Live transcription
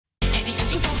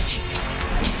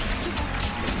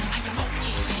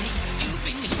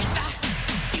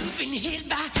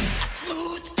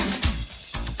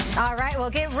All right, well,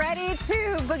 get ready to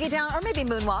boogie down, or maybe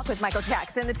moonwalk with Michael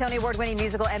Jackson. The Tony Award-winning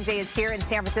musical MJ is here in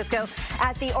San Francisco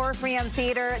at the Orpheum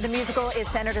Theatre. The musical is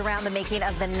centered around the making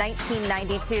of the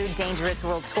 1992 Dangerous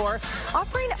World Tour,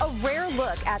 offering a rare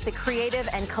look at the creative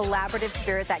and collaborative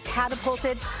spirit that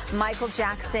catapulted Michael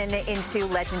Jackson into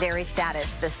legendary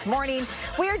status. This morning,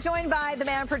 we are joined by the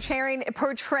man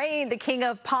portraying the king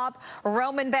of pop,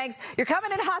 Roman Banks. You're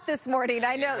coming in hot this morning,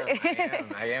 I know.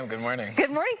 I am. Good morning. Good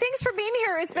morning. Thanks for being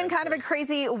here. It's been kind of a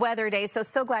crazy weather day,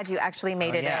 so glad you actually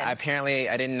made it in. Apparently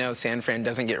I didn't know San Fran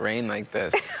doesn't get rain like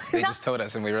this. They just told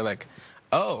us, and we were like,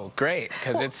 oh, great,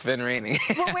 because it's been raining.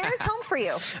 Well, where's home for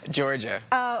you? Georgia.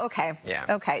 Oh, okay. Yeah.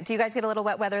 Okay. Do you guys get a little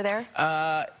wet weather there?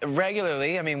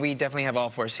 Regularly. I mean, we definitely have all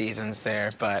 4 seasons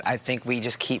there, but I think we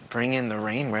just keep bringing the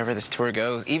rain wherever this tour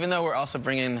goes, even though we're also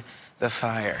bringing the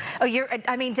fire. Oh,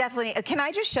 I mean, definitely. Can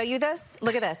I just show you this?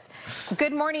 Look at this.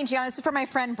 Good morning, Gianna. This is for my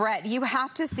friend Brett. You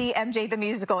have to see MJ the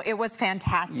Musical. It was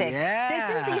fantastic. Yeah. This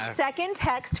is the second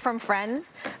text from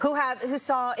friends who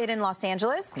saw it in Los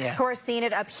Angeles, who are seeing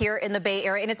it up here in the Bay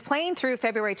Area, and it's playing through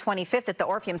February 25th at the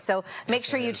Orpheum, so make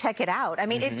sure you check it out. I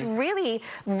mean, it's really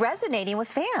resonating with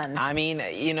fans. I mean,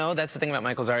 you know, that's the thing about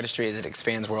Michael's artistry is it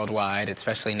expands worldwide,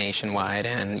 especially nationwide,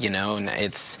 and, you know,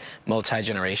 it's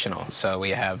multi-generational. So we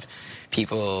have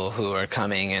people who are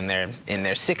coming in their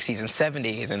 60s and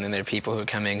 70s, and then there are people who are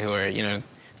coming who are, you know,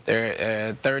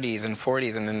 their 30s and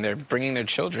 40s, and then they're bringing their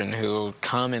children who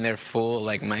come in their full,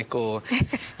 like, Michael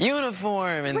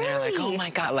uniform, and they're like, oh my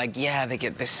God, like, yeah, they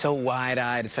get this so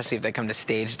wide-eyed, especially if they come to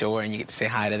stage door and you get to say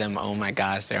hi to them. Oh my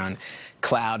gosh, they're on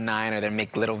cloud 9, or they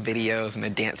make little videos and they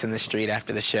dance in the street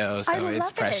after the show, so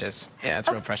it's precious. Yeah, it's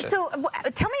real precious. So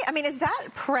tell me, I mean, is that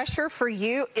pressure for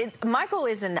you? Michael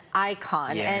is an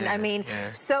icon, and I mean,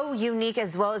 so unique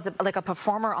as well as like a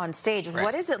performer on stage.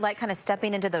 What is it like kind of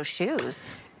stepping into those shoes?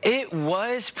 It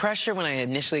was pressure when I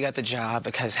initially got the job,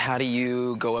 because how do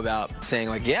you go about saying,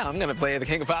 like, yeah, I'm going to play the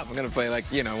king of pop, I'm going to play, like,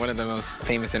 you know, one of the most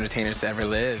famous entertainers to ever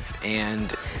live.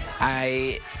 And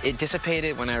it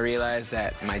dissipated when I realized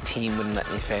that my team wouldn't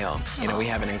let me fail. You know, we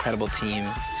have an incredible team,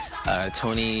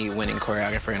 Tony-winning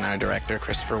choreographer and our director,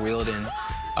 Christopher Wheeldon,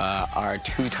 our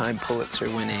 2-time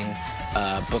Pulitzer-winning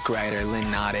book writer, Lynn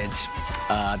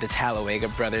Nottage, the Talladega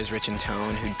brothers, Rich and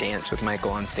Tone, who danced with Michael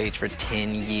on stage for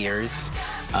 10 years,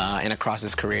 and across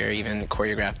his career even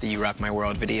choreographed the You Rock My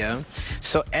World video.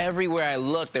 So everywhere I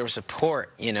looked, there was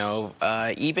support, you know,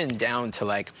 even down to,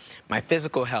 like, my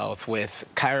physical health with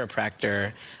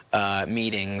chiropractor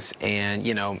meetings, and,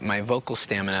 you know, my vocal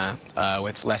stamina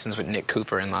with lessons with Nick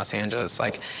Cooper in Los Angeles.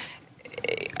 Like,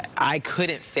 I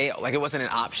couldn't fail. Like, it wasn't an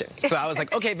option. So I was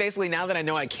like, okay, basically, now that I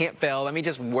know I can't fail, let me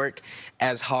just work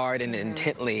as hard and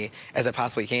intently as I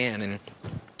possibly can. And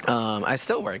I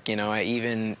still work, you know. I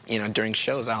even, you know, during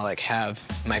shows, I'll, like, have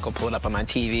Michael pull it up on my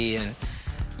TV, and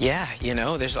yeah, you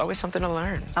know, there's always something to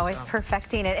learn. Always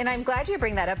perfecting it. And I'm glad you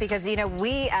bring that up, because, you know,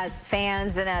 we as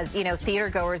fans and as, you know, theater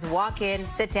goers walk in,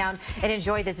 sit down, and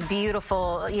enjoy this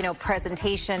beautiful, you know,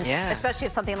 presentation, especially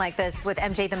of something like this with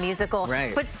MJ the Musical.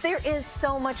 But there is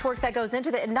so much work that goes into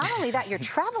that. And not only that, you're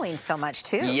traveling so much,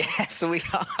 too. Yes, we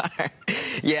are.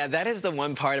 Yeah, that is the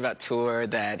one part about tour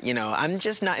that, you know, I'm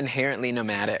just not inherently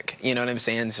nomadic. You know what I'm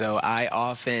saying? So I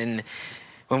often,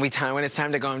 when it's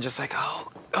time to go, I'm just like, oh,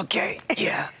 okay,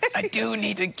 yeah, I do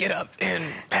need to get up and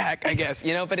pack, I guess,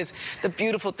 you know. But it's, the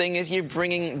beautiful thing is you're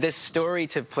bringing this story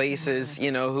to places,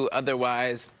 you know, who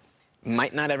otherwise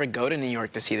might not ever go to New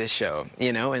York to see this show,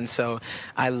 you know. And so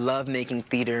I love making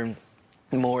theater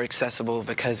more accessible,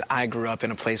 because I grew up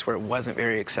in a place where it wasn't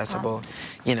very accessible,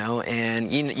 you know, and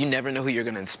you never know who you're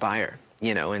going to inspire,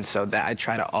 you know. And so that I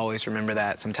try to always remember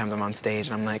that. Sometimes I'm on stage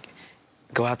and I'm like,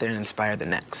 go out there and inspire the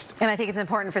next. And I think it's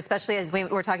important, especially as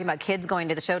we're talking about kids going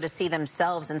to the show, to see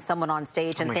themselves and someone on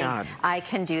stage and think, I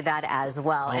can do that as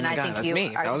well. And I think that's me.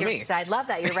 That was me. I love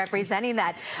that. You're representing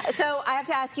that. So I have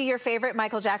to ask you your favorite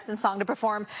Michael Jackson song to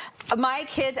perform. My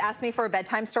kids asked me for a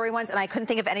bedtime story once, and I couldn't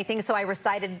think of anything, so I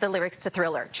recited the lyrics to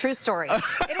Thriller. True story.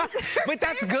 But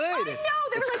that's good. I know.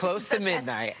 It's like, close to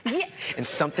midnight, and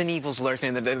something evil's lurking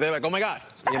in the. They're like, oh my God,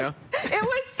 you know. It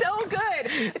was so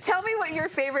good. Tell me what your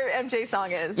favorite MJ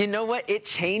song is. You know what? It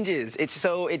changes.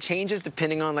 It changes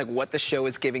depending on, like, what the show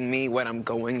is giving me, what I'm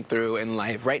going through in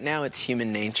life. Right now, it's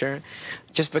Human Nature,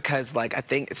 just because, like, I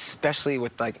think, especially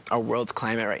with, like, our world's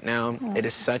climate right now, it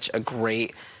is such a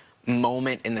great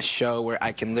moment in the show where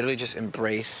I can literally just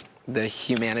embrace the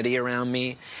humanity around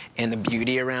me and the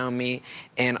beauty around me,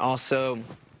 and also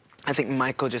I think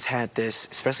Michael just had this,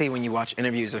 especially when you watch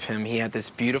interviews of him, he had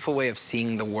this beautiful way of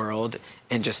seeing the world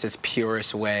in just its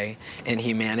purest way, and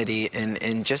humanity,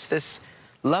 and just this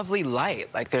lovely light.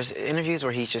 Like, there's interviews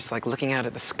where he's just like looking out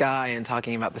at the sky and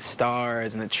talking about the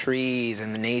stars and the trees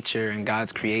and the nature and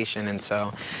God's creation. And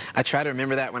so I try to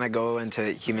remember that when I go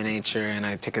into human nature, and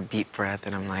I take a deep breath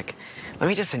and I'm like, let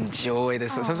me just enjoy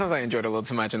this. Oh. Sometimes I enjoy it a little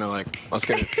too much and I'm like, let's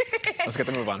get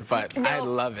the move on. But no, I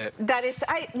love it. That is,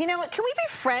 you know what, can we be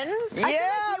friends? Yeah, I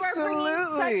feel like you are bringing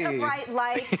such a absolutely. bright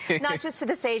light, not just to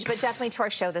the stage, but definitely to our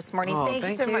show this morning. Oh, thank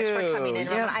you so much for coming in,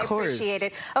 yeah, Roman. I course. appreciate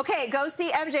it. Okay, go see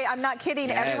MJ. I'm not kidding.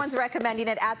 Yes. Everyone's recommending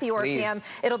it at the Orpheum.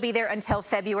 Please. It'll be there until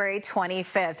February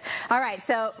 25th. All right,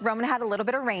 so Roman had a little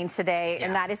bit of rain today,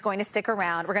 and that is going to stick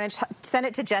around. We're going to send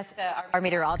it to Jessica, our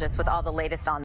meteorologist, with all the latest on